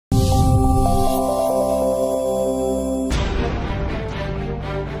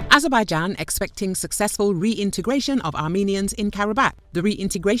Azerbaijan expecting successful reintegration of Armenians in Karabakh. The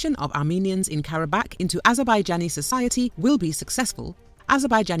reintegration of Armenians in Karabakh into Azerbaijani society will be successful,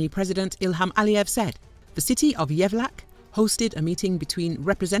 Azerbaijani President Ilham Aliyev said. The city of Yevlak hosted a meeting between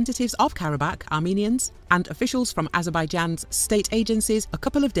representatives of Karabakh Armenians and officials from Azerbaijan's state agencies a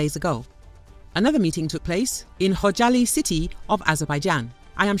couple of days ago. Another meeting took place in Khojaly city of Azerbaijan.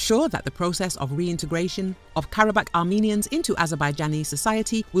 I am sure that the process of reintegration of Karabakh Armenians into Azerbaijani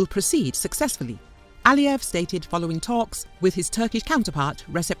society will proceed successfully, Aliyev stated following talks with his Turkish counterpart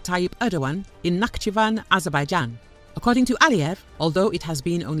Recep Tayyip Erdogan in Nakhchivan, Azerbaijan. According to Aliyev, although it has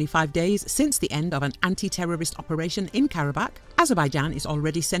been only 5 days since the end of an anti-terrorist operation in Karabakh, Azerbaijan is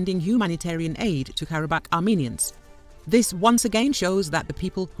already sending humanitarian aid to Karabakh Armenians. This once again shows that the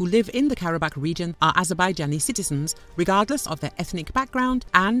people who live in the Karabakh region are Azerbaijani citizens, regardless of their ethnic background,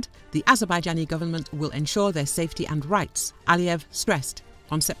 and the Azerbaijani government will ensure their safety and rights, Aliyev stressed.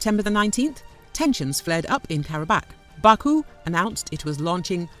 On September the 19th, tensions flared up in Karabakh. Baku announced it was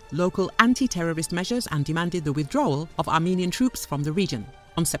launching local anti-terrorist measures and demanded the withdrawal of Armenian troops from the region.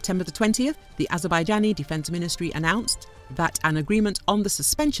 On September the 20th, the Azerbaijani Defense Ministry announced that an agreement on the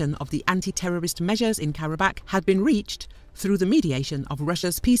suspension of the anti-terrorist measures in Karabakh had been reached through the mediation of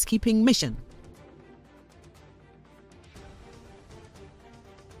Russia's peacekeeping mission.